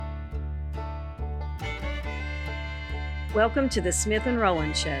Welcome to the Smith and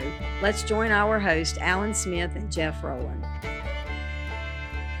Rowland Show. Let's join our host, Alan Smith and Jeff Rowland.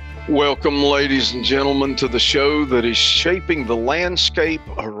 Welcome, ladies and gentlemen, to the show that is shaping the landscape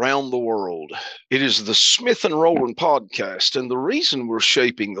around the world. It is the Smith and Rowland podcast, and the reason we're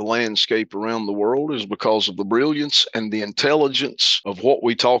shaping the landscape around the world is because of the brilliance and the intelligence of what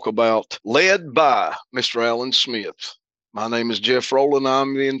we talk about, led by Mr. Alan Smith. My name is Jeff Rowland.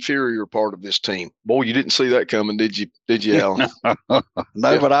 I'm the inferior part of this team. Boy, you didn't see that coming, did you, Alan? No,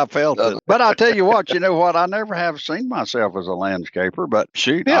 yeah. But I felt it. But I tell you what, I never have seen myself as a landscaper, but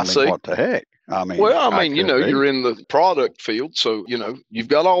shoot, yeah, what the heck? You're in the product field, so, you've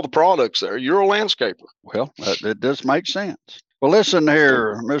got all the products there. You're a landscaper. Well, it does make sense. Well, listen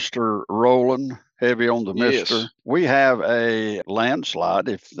here, Mr. Rowland, heavy on the mister. Yes. We have a landslide,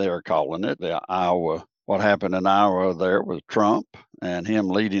 if they're calling it, the Iowa. What happened in Iowa there with Trump and him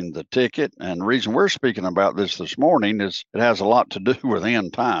leading the ticket. And the reason we're speaking about this morning is it has a lot to do with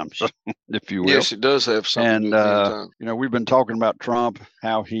end times, if you will. Yes, it does have something to do with end time. We've been talking about Trump,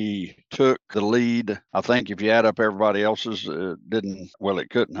 how he took the lead. I think if you add up everybody else's, it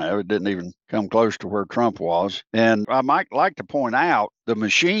couldn't have. It didn't even come close to where Trump was. And I might like to point out the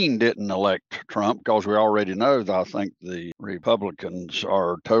machine didn't elect Trump because we already know that I think the Republicans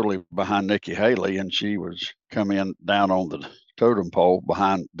are totally behind Nikki Haley, and she was coming down on the totem pole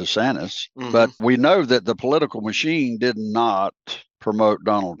behind DeSantis. Mm-hmm. But we know that the political machine did not promote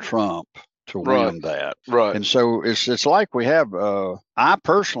Donald Trump to win that. Right. And so it's like we have, I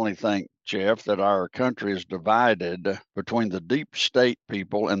personally think, Jeff, that our country is divided between the deep state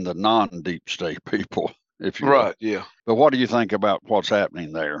people and the non-deep state people, if you will. Yeah. But what do you think about what's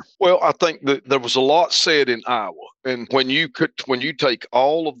happening there? Well, I think that there was a lot said in Iowa. And when you take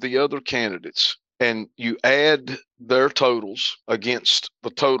all of the other candidates and you add their totals against the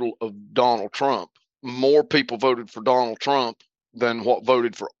total of Donald Trump, more people voted for Donald Trump than what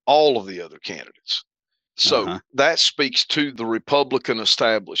voted for all of the other candidates. So that speaks to the Republican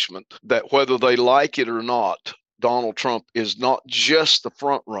establishment that whether they like it or not, Donald Trump is not just the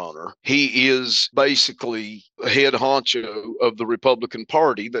front runner. He is basically a head honcho of the Republican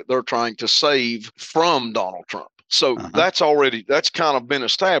Party that they're trying to save from Donald Trump. So that's kind of been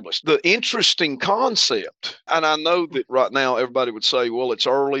established. The interesting concept, and I know that right now everybody would say, well, it's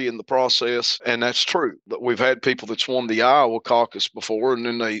early in the process, and that's true. But we've had people that's won the Iowa caucus before, and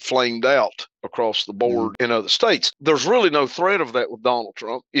then they flamed out across the board in other states. There's really no threat of that with Donald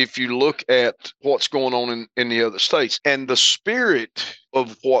Trump if you look at what's going on in the other states. And the spirit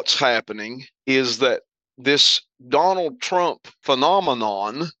of what's happening is that this Donald Trump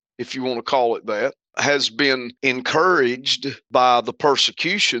phenomenon, if you want to call it that, has been encouraged by the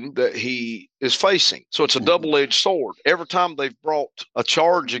persecution that he is facing. So it's a double-edged sword. Every time they've brought a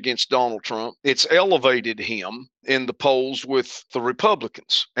charge against Donald Trump, it's elevated him in the polls with the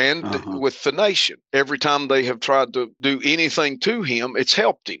Republicans and with the nation. Every time they have tried to do anything to him, it's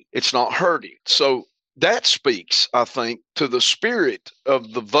helped him. It's not hurt him. So that speaks, I think, to the spirit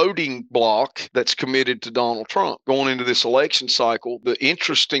of the voting bloc that's committed to Donald Trump. Going into this election cycle, the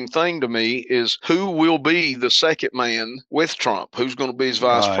interesting thing to me is who will be the second man with Trump? Who's going to be his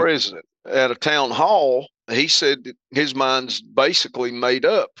vice president? At a town hall, he said that his mind's basically made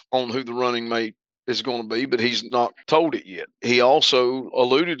up on who the running mate is going to be, but he's not told it yet. He also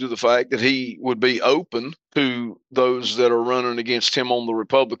alluded to the fact that he would be open to those that are running against him on the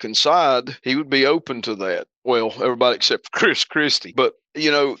Republican side. He would be open to that. Well, everybody except for Chris Christie. But,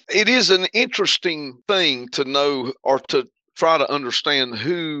 it is an interesting thing to know or to try to understand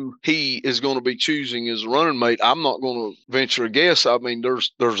who he is going to be choosing as a running mate. I'm not going to venture a guess. I mean,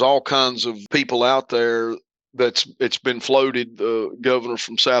 there's all kinds of people out there it's been floated. The governor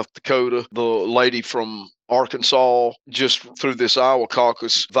from South Dakota, the lady from Arkansas, just through this Iowa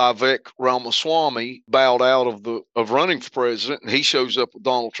caucus, Vivek Ramaswamy bowed out of running for president, and he shows up with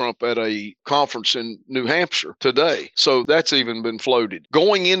Donald Trump at a conference in New Hampshire today. So that's even been floated.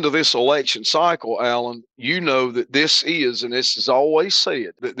 Going into this election cycle, Alan, you know that this is, and this is always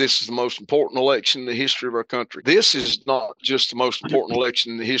said, that this is the most important election in the history of our country. This is not just the most important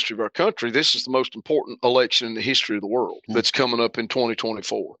election in the history of our country. This is the most important election in the history of the world that's coming up in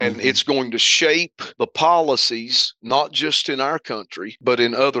 2024. And it's going to shape the policies, not just in our country, but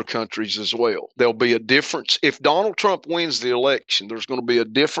in other countries as well. There'll be a difference. If Donald Trump wins the election, there's going to be a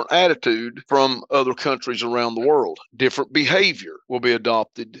different attitude from other countries around the world, different behavior will be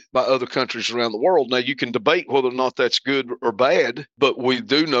adopted by other countries around the world. Now, you can debate whether or not that's good or bad, but we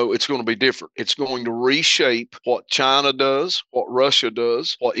do know it's going to be different. It's going to reshape what China does, what Russia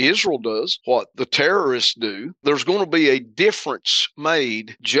does, what Israel does, what the terrorists do. There's going to be a difference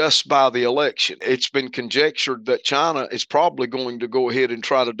made just by the election. It's been conjectured that China is probably going to go ahead and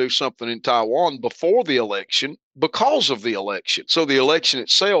try to do something in Taiwan before the election because of the election. So the election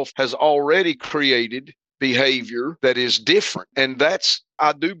itself has already created behavior that is different. And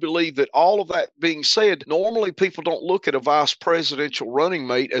I do believe that all of that being said, normally people don't look at a vice presidential running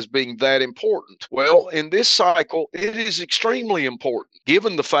mate as being that important. Well, in this cycle, it is extremely important,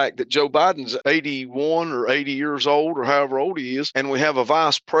 given the fact that Joe Biden's 81 or 80 years old or however old he is, and we have a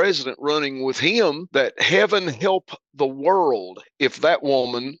vice president running with him, that heaven help the world if that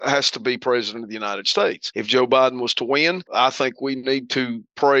woman has to be president of the United States. If Joe Biden was to win, I think we need to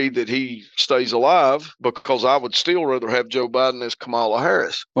pray that he stays alive, because I would still rather have Joe Biden as Kamala Harris.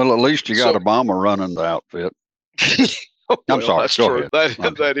 Well, at least you got Obama running the outfit. I'm sorry. That's Go true.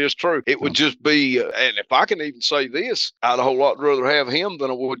 ahead. That is true. It would just be, and if I can even say this, I'd a whole lot rather have him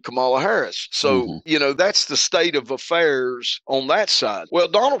than I would Kamala Harris. So, that's the state of affairs on that side. Well,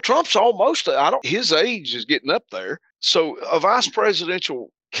 Donald Trump's almost, his age is getting up there. So a vice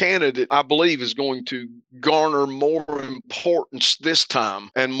presidential candidate, I believe, is going to garner more importance this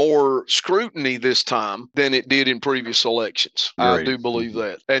time and more scrutiny this time than it did in previous elections. Right. I do believe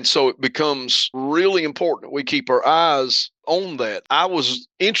that. And so it becomes really important we keep our eyes on that. I was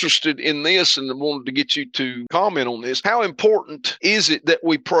interested in this and wanted to get you to comment on this. How important is it that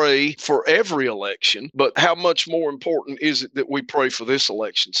we pray for every election, but how much more important is it that we pray for this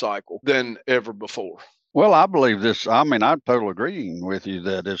election cycle than ever before? Well, I believe this. I mean, I'm totally agreeing with you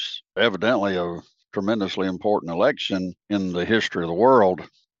that it's evidently a tremendously important election in the history of the world.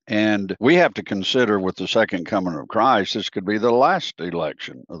 And we have to consider, with the second coming of Christ, this could be the last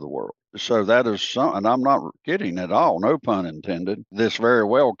election of the world. So that is something, and I'm not kidding at all, no pun intended. This very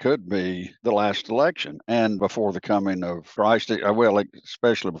well could be the last election, and before the coming of Christ, well,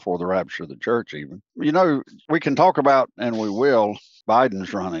 especially before the rapture of the church even. We can talk about, and we will,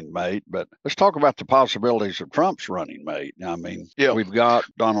 Biden's running mate, but let's talk about the possibilities of Trump's running mate. I mean, We've got,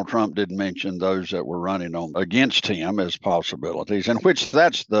 Donald Trump did mention those that were running on against him as possibilities, in which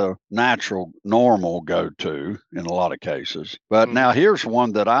that's the natural, normal go-to in a lot of cases. But now here's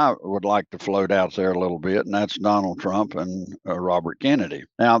one that I would like to float out there a little bit, and that's Donald Trump and Robert Kennedy.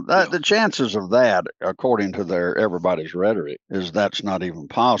 Now, the chances of that, according to everybody's rhetoric, is that's not even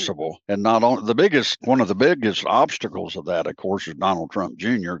possible. And not only one of the biggest obstacles of that, of course, is Donald Trump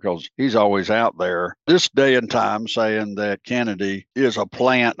Jr., because he's always out there this day and time saying that Kennedy is a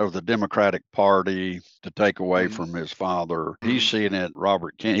plant of the Democratic Party to take away from his father. He's seeing it,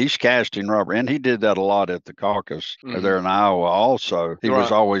 Robert Kennedy. He's casting Robert, and he did that a lot at the caucus there in Iowa also. He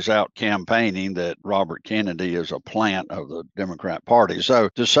was always out campaigning that Robert Kennedy is a plant of the Democrat Party. So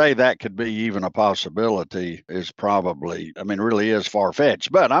to say that could be even a possibility is probably, really is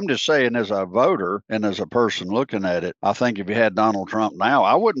far-fetched. But I'm just saying, as a voter and as a person looking at it, I think if you had Donald Trump now,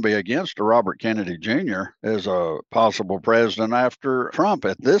 I wouldn't be against a Robert Kennedy Jr. as a possible president after Trump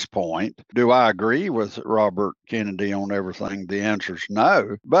at this point. Do I agree with Robert Kennedy on everything? The answer is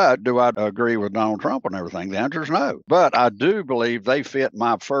no. But do I agree with Donald Trump on everything? The answer is no. But I do believe they fit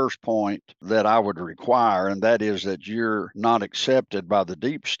my first point that I would require, and that is that you're not accepted by the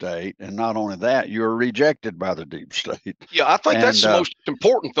deep state. And not only that, you're rejected by the deep state. Yeah, I think that's the most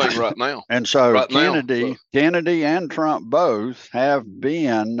important thing right now. And so Kennedy and Trump both have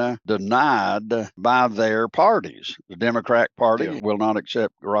been denied by their parties. The Democrat Party will not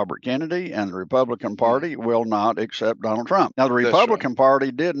accept Robert Kennedy, and the Republican Party will not accept Donald Trump. Now, the Republican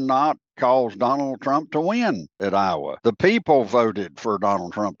Party did not cause Donald Trump to win at Iowa. The people voted for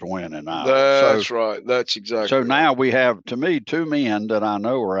Donald Trump to win in Iowa. That's right. That's exactly so right. Now we have, to me, two men that I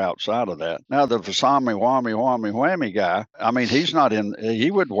know are outside of that. Now, the Vasami Whammy guy, he's not in, he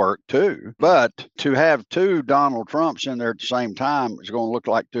would work too. But to have two Donald Trumps in there at the same time is going to look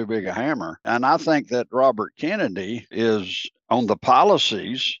like too big a hammer. And I think that Robert Kennedy is, on the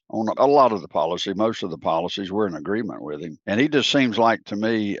policies, on a lot of the policy, most of the policies, we're in agreement with him. And he just seems like, to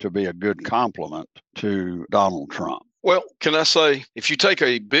me, to be a good complement to Donald Trump. Well, can I say, if you take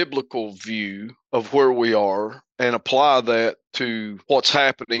a biblical view of where we are and apply that to what's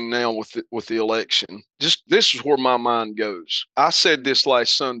happening now with the election, just this is where my mind goes. I said this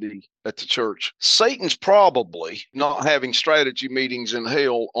last Sunday at the church. Satan's probably not having strategy meetings in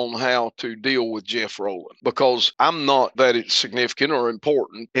hell on how to deal with Jeff Rowland, because I'm not that it's significant or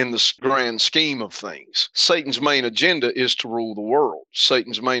important in the grand scheme of things. Satan's main agenda is to rule the world.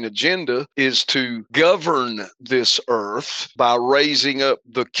 Satan's main agenda is to govern this earth by raising up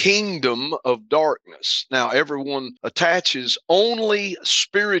the kingdom of darkness. Now, everyone attaches only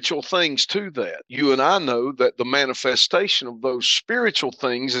spiritual things to that. You and I know that the manifestation of those spiritual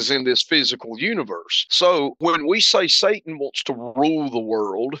things is in this physical universe. So when we say Satan wants to rule the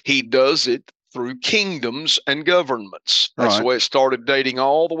world, he does it through kingdoms and governments. That's the way it started, dating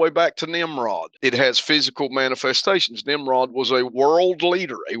all the way back to Nimrod. It has physical manifestations. Nimrod was a world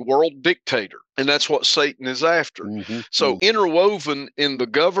leader, a world dictator. And that's what Satan is after. So interwoven in the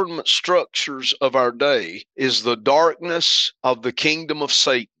government structures of our day is the darkness of the kingdom of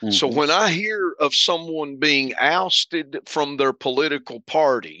Satan. So when I hear of someone being ousted from their political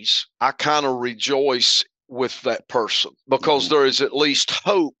parties, I kind of rejoice with that person, because there is at least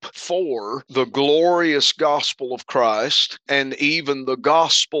hope for the glorious gospel of Christ and even the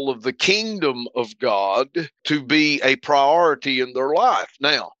gospel of the kingdom of God to be a priority in their life.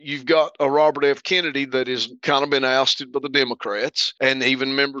 Now, you've got a Robert F. Kennedy that has kind of been ousted by the Democrats and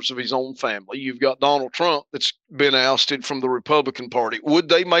even members of his own family. You've got Donald Trump that's been ousted from the Republican Party. Would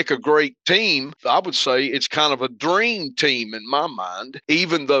they make a great team? I would say it's kind of a dream team in my mind,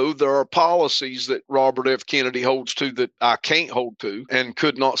 even though there are policies that Robert F. Kennedy holds to that I can't hold to and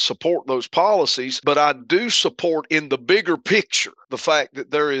could not support those policies. But I do support, in the bigger picture, the fact that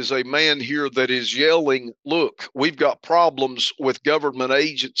there is a man here that is yelling, look, we've got problems with government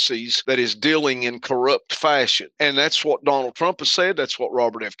agencies that is dealing in corrupt fashion. And that's what Donald Trump has said. That's what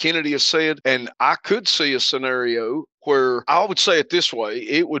Robert F. Kennedy has said. And I could see a scenario where I would say it this way: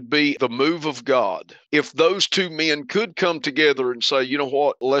 it would be the move of God. If those two men could come together and say, you know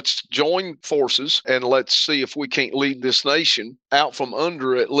what, let's join forces and let's see if we can't lead this nation out from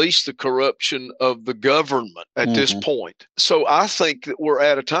under at least the corruption of the government at this point. So I think that we're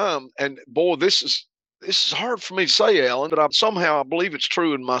at a time, and boy, this is hard for me to say, Alan, but I believe it's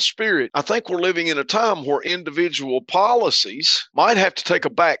true in my spirit. I think we're living in a time where individual policies might have to take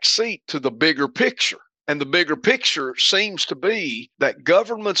a back seat to the bigger picture. And the bigger picture seems to be that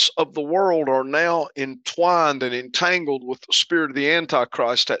governments of the world are now entwined and entangled with the spirit of the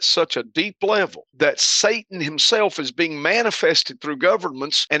Antichrist at such a deep level that Satan himself is being manifested through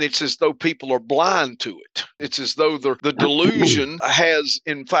governments, and it's as though people are blind to it. It's as though the delusion has,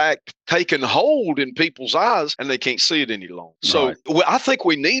 in fact, taken hold in people's eyes and they can't see it any longer. So I think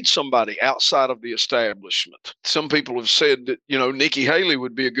we need somebody outside of the establishment. Some people have said that, Nikki Haley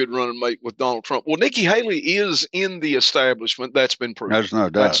would be a good running mate with Donald Trump. Well, Nikki Haley is in the establishment. That's been proven. There's no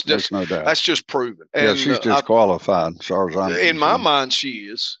doubt. That's just proven. And, yeah, she's disqualified as far as I'm concerned. In my mind, she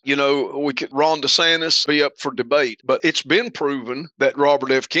is. Ron DeSantis be up for debate, but it's been proven that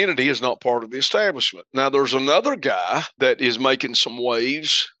Robert F. Kennedy is not part of the establishment. Now, there's another guy that is making some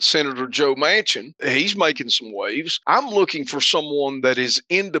waves, Senator Joe Manchin. He's making some waves. I'm looking for someone that is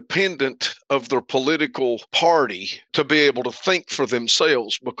independent of their political party to be able to think for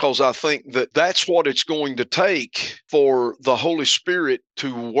themselves, because I think that that's what it's going to take for the Holy Spirit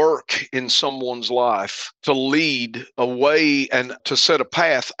to work in someone's life, to lead a way and to set a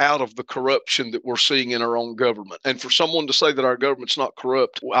path out of the corruption that we're seeing in our own government. And for someone to say that our government's not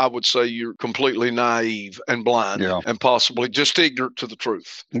corrupt, I would say you're completely naive and blind and possibly just ignorant to the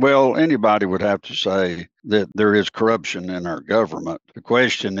truth. Well, anybody would have to say that there is corruption in our government. The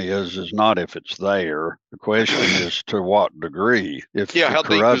question is not if it's there. The question is to what degree. How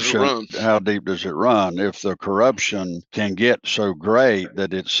deep does it run? How deep does it run? If the corruption can get so great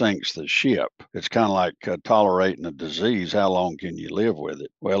that it sinks the ship, it's kind of like tolerating a disease. How long can you live with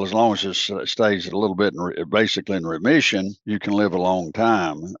it? Well, as long as it stays a little bit basically in remission, you can live a long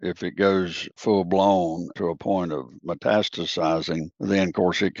time. If it goes full blown to a point of metastasizing, then of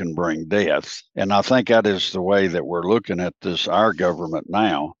course it can bring death. And I think that is the way that we're looking at this, our government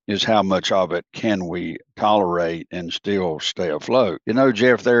now, is how much of it can we tolerate and still stay afloat.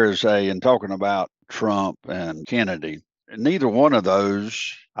 Jeff, in talking about Trump and Kennedy, neither one of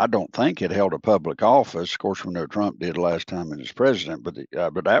those, I don't think, had held a public office. Of course, we know Trump did last time he was president, but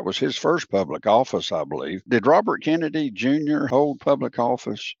that was his first public office, I believe. Did Robert Kennedy Jr. hold public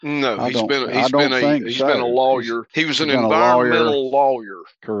office? No, he's been a lawyer. He was an environmental lawyer.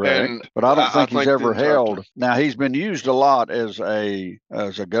 Correct. But I don't think he's ever held. Now, he's been used a lot as a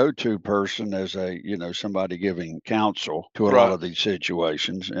go-to person, as somebody giving counsel to a lot of these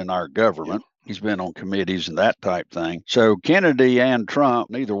situations in our government. He's been on committees and that type thing. So Kennedy and Trump,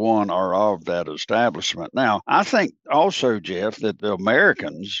 neither one are of that establishment. Now, I think also, Jeff, that the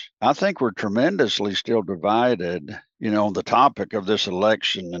Americans, I think we're tremendously still divided, on the topic of this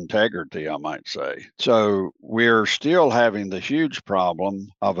election integrity, I might say. So we're still having the huge problem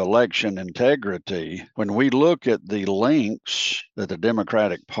of election integrity. When we look at the links that the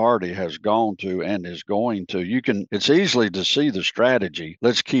Democratic Party has gone to and is going to, it's easily to see the strategy.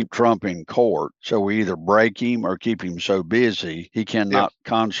 Let's keep Trump in court. So we either break him or keep him so busy he cannot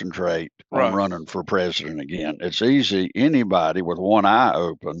concentrate on running for president again. It's easy. Anybody with one eye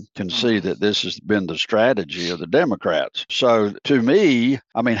open can see that this has been the strategy of the Democrats. So to me,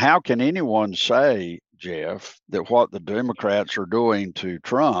 I mean, how can anyone say, Jeff, that what the Democrats are doing to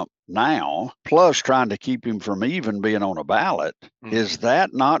Trump now, plus trying to keep him from even being on a ballot, is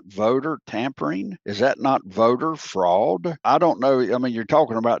that not voter tampering? Is that not voter fraud? I don't know. I mean, you're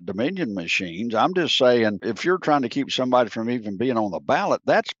talking about Dominion machines. I'm just saying, if you're trying to keep somebody from even being on the ballot,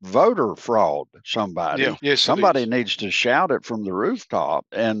 that's voter fraud. Somebody needs to shout it from the rooftop.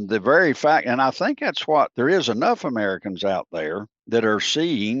 And the very fact, and I think that's what there is enough Americans out there that are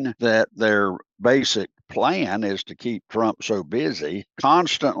seeing that their basic plan is to keep Trump so busy,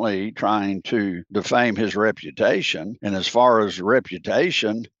 constantly trying to defame his reputation. And as far as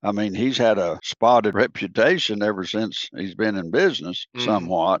reputation, I mean, he's had a spotted reputation ever since he's been in business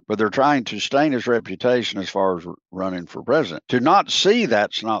somewhat, but they're trying to stain his reputation as far as running for president. To not see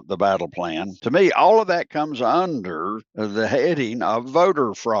that's not the battle plan, to me, all of that comes under the heading of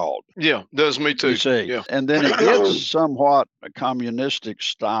voter fraud. Yeah, does me too. You see, yeah. And then it gets somewhat a communistic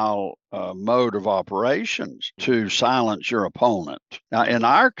style mode of operations to silence your opponent. Now, in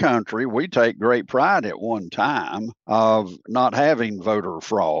our country, we take great pride at one time of not having voter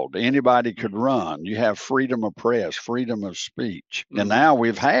fraud. Anybody could run. You have freedom of press, freedom of speech. And now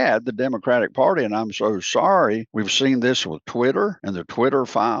we've had the Democratic Party, and I'm so sorry, we've seen this with Twitter and the Twitter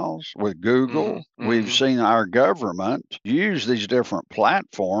files, with Google. We've seen our government use these different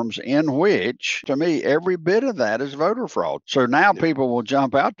platforms in which, to me, every bit of that is voter fraud. So now people will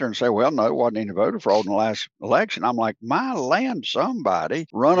jump out there and say, well, no, it wasn't any voter fraud in the last election. I'm like, my land, somebody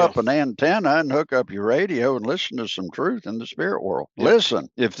run up an antenna and hook up your radio and listen to some truth in the spirit world. Listen,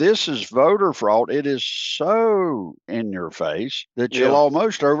 if this is voter fraud, it is so in your face that you'll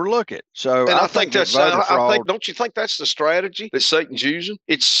almost overlook it. So and I think that's voter fraud, don't you think that's the strategy that Satan's using?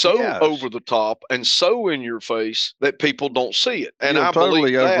 It's so over the top and so in your face that people don't see it. And I totally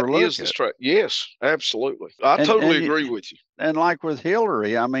believe that overlook is the strategy. Yes, absolutely. I totally agree with you. And like with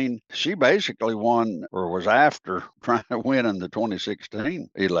Hillary, I mean, she basically won, or was after trying to win in the 2016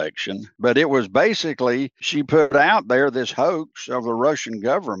 election. But it was basically, she put out there this hoax of the Russian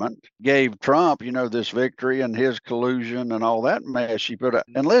government, gave Trump, this victory and his collusion and all that mess she put out.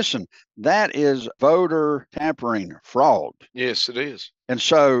 And listen, that is voter tampering fraud. Yes, it is. And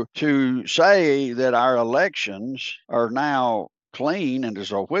so to say that our elections are now clean and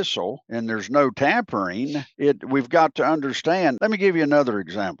as a whistle and there's no tampering, we've got to understand. Let me give you another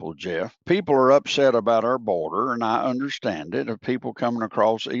example, Jeff. People are upset about our border, and I understand it. Of people coming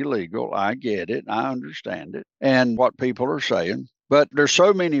across illegal, I get it. I understand it. And what people are saying. But there's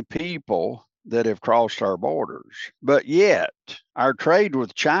so many people that have crossed our borders. But yet, our trade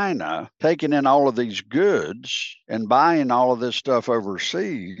with China, taking in all of these goods and buying all of this stuff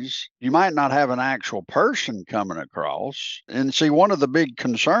overseas, you might not have an actual person coming across. And see, one of the big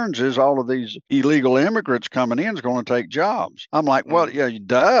concerns is all of these illegal immigrants coming in is going to take jobs. I'm like, well, yeah,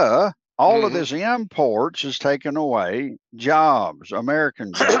 duh. All of this imports is taking away jobs,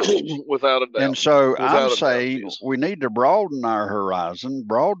 American jobs. Without a doubt. And so I'm saying we need to broaden our horizon,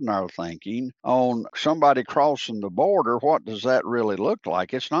 broaden our thinking on somebody crossing the border. What does that really look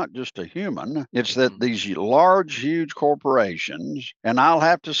like? It's not just a human. It's that these large, huge corporations, and I'll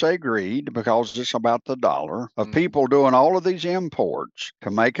have to say greed because it's about the dollar, of people doing all of these imports to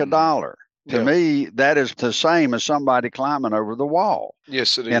make a dollar. To me, that is the same as somebody climbing over the wall.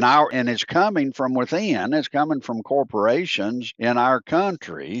 Yes, it is. And it's coming from within. It's coming from corporations in our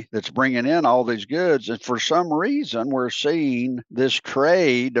country that's bringing in all these goods. And for some reason, we're seeing this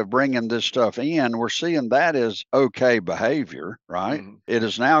trade of bringing this stuff in. We're seeing that as okay behavior, right? It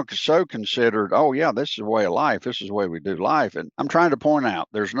is now so considered, oh, yeah, this is the way of life. This is the way we do life. And I'm trying to point out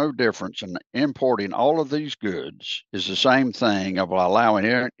there's no difference in importing all of these goods is the same thing of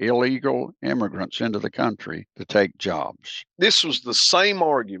allowing illegal illegal immigrants into the country to take jobs. This was the same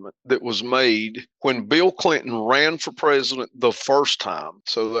argument that was made when Bill Clinton ran for president the first time.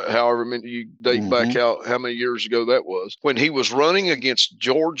 So that however many you date back out, how many years ago that was, when he was running against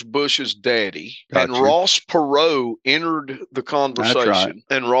George Bush's daddy, and Ross Perot entered the conversation. Right.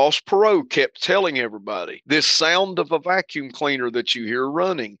 And Ross Perot kept telling everybody, this sound of a vacuum cleaner that you hear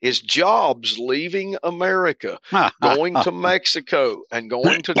running is jobs leaving America, going to Mexico and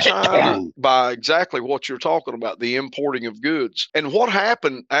going to China by exactly what you're talking about, the importing of goods. And what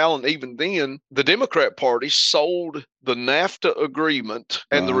happened, Alan, even then, the Democrat Party sold the NAFTA agreement,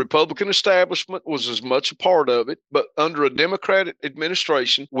 and the Republican establishment was as much a part of it. But under a Democratic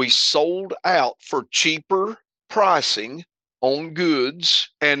administration, we sold out for cheaper pricing on goods,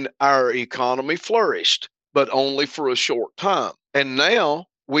 and our economy flourished, but only for a short time. And now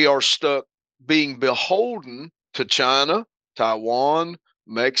we are stuck being beholden to China, Taiwan,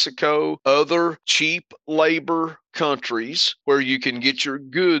 Mexico, other cheap labor countries where you can get your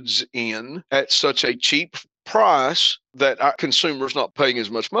goods in at such a cheap price that our consumers not paying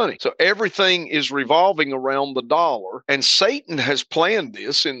as much money. So everything is revolving around the dollar, and Satan has planned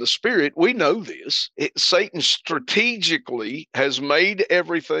this in the spirit. We know this. Satan strategically has made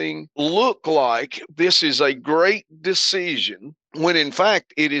everything look like this is a great decision, when in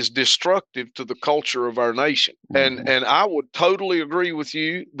fact it is destructive to the culture of our nation. And I would totally agree with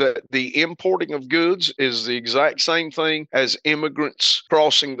you that the importing of goods is the exact same thing as immigrants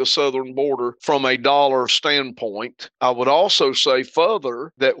crossing the southern border from a dollar standpoint. I would also say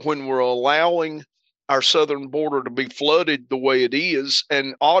further that when we're allowing our southern border to be flooded the way it is,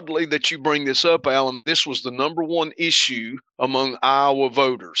 and oddly that you bring this up, Alan, this was the number one issue among Iowa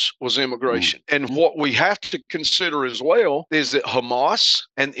voters was immigration. And what we have to consider as well is that Hamas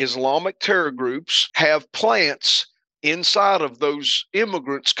and Islamic terror groups have plants inside of those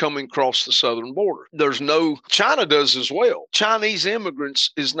immigrants coming across the southern border. China does as well. Chinese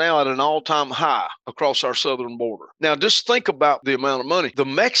immigrants is now at an all-time high across our southern border. Now, just think about the amount of money. The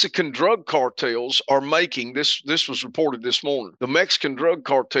Mexican drug cartels are making, this was reported this morning, the Mexican drug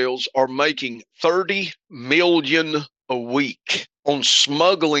cartels are making $30 million a week on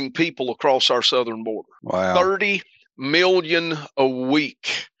smuggling people across our southern border. Wow. 30 million a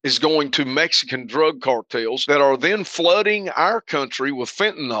week is going to Mexican drug cartels that are then flooding our country with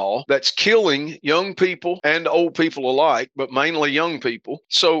fentanyl that's killing young people and old people alike, but mainly young people.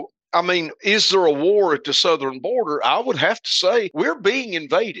 So, I mean, is there a war at the southern border? I would have to say we're being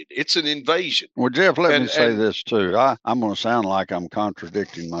invaded. It's an invasion. Well, Jeff, let me say this too. I'm going to sound like I'm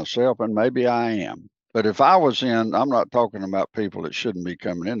contradicting myself, and maybe I am. But if I was I'm not talking about people that shouldn't be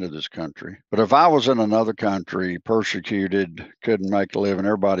coming into this country, but if I was in another country, persecuted, couldn't make a living,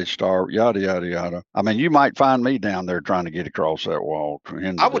 everybody starved, yada, yada, yada. I mean, you might find me down there trying to get across that wall.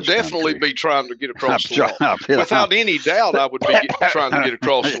 I would definitely be trying to get across the wall. Without any doubt, I would be trying to get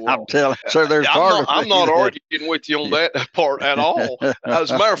across the wall. I'm telling you. So there's I'm not arguing with you on that part at all.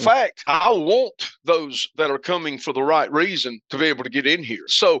 As a matter of fact, I want those that are coming for the right reason to be able to get in here.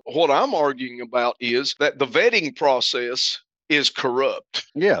 So what I'm arguing about is that the vetting process is corrupt.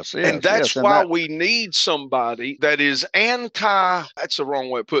 Yes. And that's why we need somebody that is that's the wrong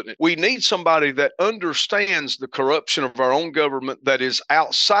way of putting it. We need somebody that understands the corruption of our own government that is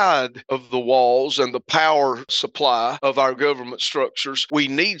outside of the walls and the power supply of our government structures. We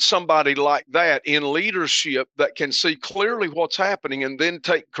need somebody like that in leadership that can see clearly what's happening and then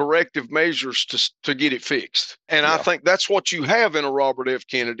take corrective measures to get it fixed. And I think that's what you have in a Robert F.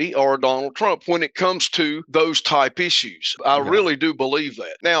 Kennedy or a Donald Trump when it comes to those type issues. I really do believe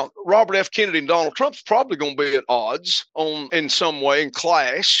that. Now, Robert F. Kennedy and Donald Trump's probably going to be at odds in some way and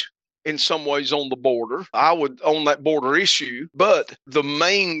clash in some ways on the border. On that border issue, but the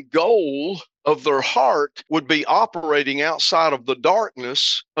main goal of their heart would be operating outside of the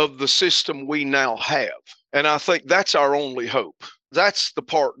darkness of the system we now have. And I think that's our only hope. That's the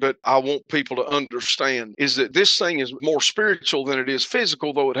part that I want people to understand, is that this thing is more spiritual than it is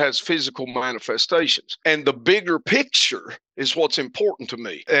physical, though it has physical manifestations. And the bigger picture is what's important to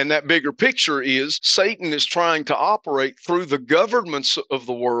me. And that bigger picture is Satan is trying to operate through the governments of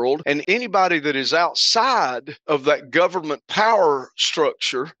the world, and anybody that is outside of that government power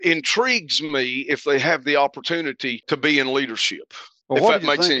structure intrigues me if they have the opportunity to be in leadership. Well, what do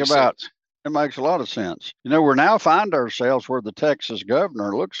you think about sense? It makes a lot of sense. You know, we're now find ourselves where the Texas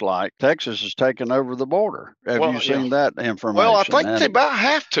governor looks like Texas has taken over the border. Have you seen that information? Well, I think they about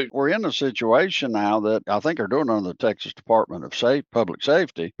have to. We're in a situation now that I think are doing under the Texas Department of Public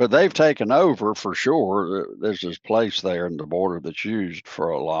Safety, but they've taken over for sure. There's this place there in the border that's used for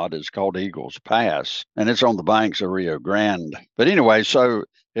a lot. It's called Eagles Pass, and it's on the banks of Rio Grande. But anyway, so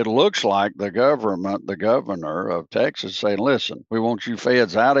it looks like the governor of Texas saying, listen, we want you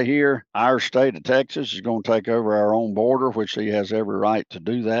feds out of here. Our state of Texas is going to take over our own border, which he has every right to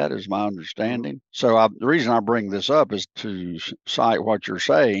do that, is my understanding. So the reason I bring this up is to cite what you're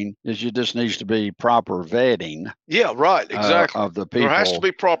saying is you just needs to be proper vetting. Yeah, right. Exactly. Of the people. There has to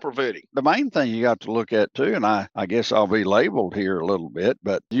be proper vetting. The main thing you got to look at too, and I guess I'll be labeled here a little bit,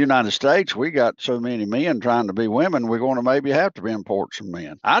 but the United States, we got so many men trying to be women, we're going to maybe have to import some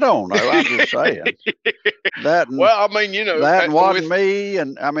men. I don't know. I'm just saying. Well, I mean, that wasn't me,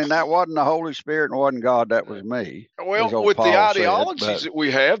 and I mean that wasn't the Holy Spirit and wasn't God. That was me. Well, with the ideologies that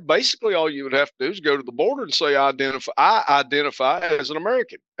we have, basically all you would have to do is go to the border and say, I identify as an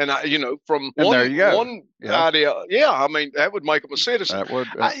American. And from one idea, I mean, that would make them a citizen. That would.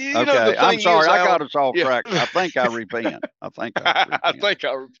 Okay, I'm sorry, I got us off track. I think I repent. I think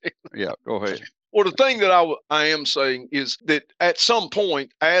I repent. Yeah, go ahead. Well, the thing that I am saying is that at some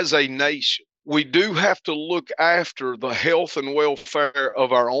point, as a nation, we do have to look after the health and welfare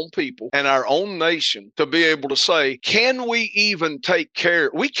of our own people and our own nation to be able to say, can we even take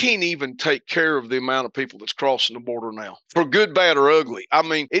care? We can't even take care of the amount of people that's crossing the border now, for good, bad, or ugly. I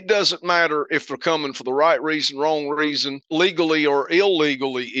mean, it doesn't matter if they're coming for the right reason, wrong reason, legally or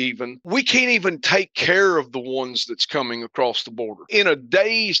illegally even. We can't even take care of the ones that's coming across the border. In a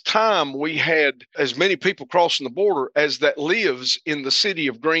day's time, we had as many people crossing the border as that lives in the city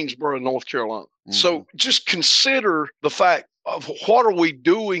of Greensboro, North Carolina. So just consider the fact of what are we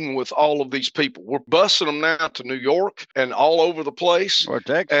doing with all of these people? We're busing them now to New York and all over the place. Well,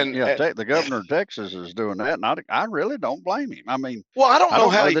 Texas, the governor of Texas is doing that, and I really don't blame him. I mean, well, I don't know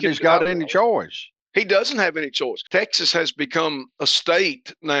how he's got any choice. He doesn't have any choice. Texas has become a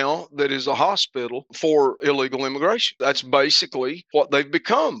state now that is a hospital for illegal immigration. That's basically what they've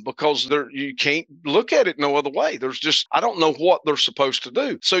become, because you can't look at it no other way. I don't know what they're supposed to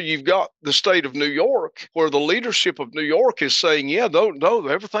do. So you've got the state of New York, where the leadership of New York is saying, no,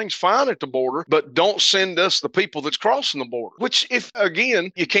 everything's fine at the border, but don't send us the people that's crossing the border. Which, if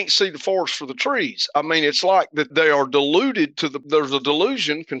again, you can't see the forest for the trees. I mean, it's like that they are deluded there's a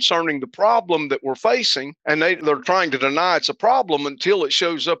delusion concerning the problem that we're facing, and they're trying to deny it's a problem until it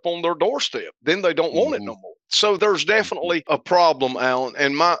shows up on their doorstep. Then they don't want it no more. So there's definitely a problem, Alan.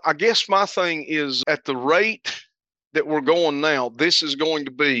 And I guess my thing is, at the rate that we're going now, this is going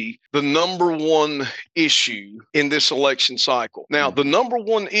to be the number one issue in this election cycle. Now, the number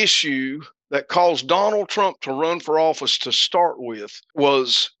one issue that caused Donald Trump to run for office to start with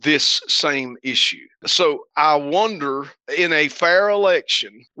was this same issue. So I wonder, in a fair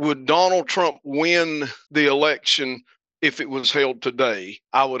election, would Donald Trump win the election if it was held today?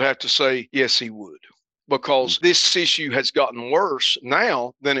 I would have to say, yes, he would. Because this issue has gotten worse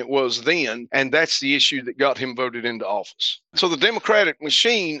now than it was then, and that's the issue that got him voted into office. So the Democratic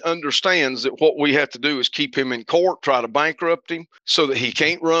machine understands that what we have to do is keep him in court, try to bankrupt him so that he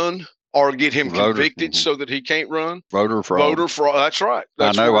can't run, or get him convicted so that he can't run. Voter fraud. That's right.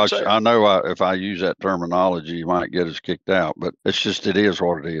 That's I know if I use that terminology, you might get us kicked out, but it is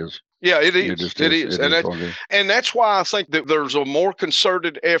what it is. Yeah, it is. It is. And that's why I think that there's a more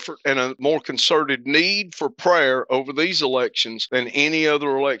concerted effort and a more concerted need for prayer over these elections than any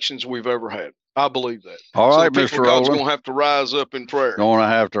other elections we've ever had. I believe that. All right, Mr. Rowland. God's going to have to rise up in prayer. Going to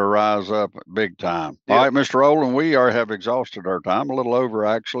have to rise up big time. Yep. All right, Mr. Rowland, we have exhausted our time, a little over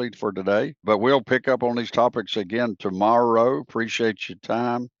actually for today, but we'll pick up on these topics again tomorrow. Appreciate your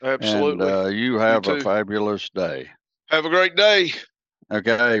time. Absolutely. And you have a fabulous day. Have a great day.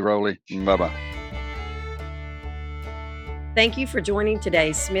 Okay, Rolly. Bye-bye. Thank you for joining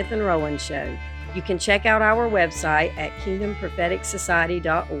today's Smith & Rowland Show. You can check out our website at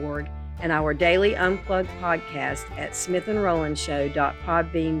kingdompropheticsociety.org and our daily Unplugged podcast at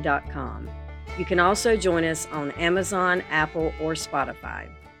smithandrowlandshow.podbean.com. You can also join us on Amazon, Apple, or Spotify.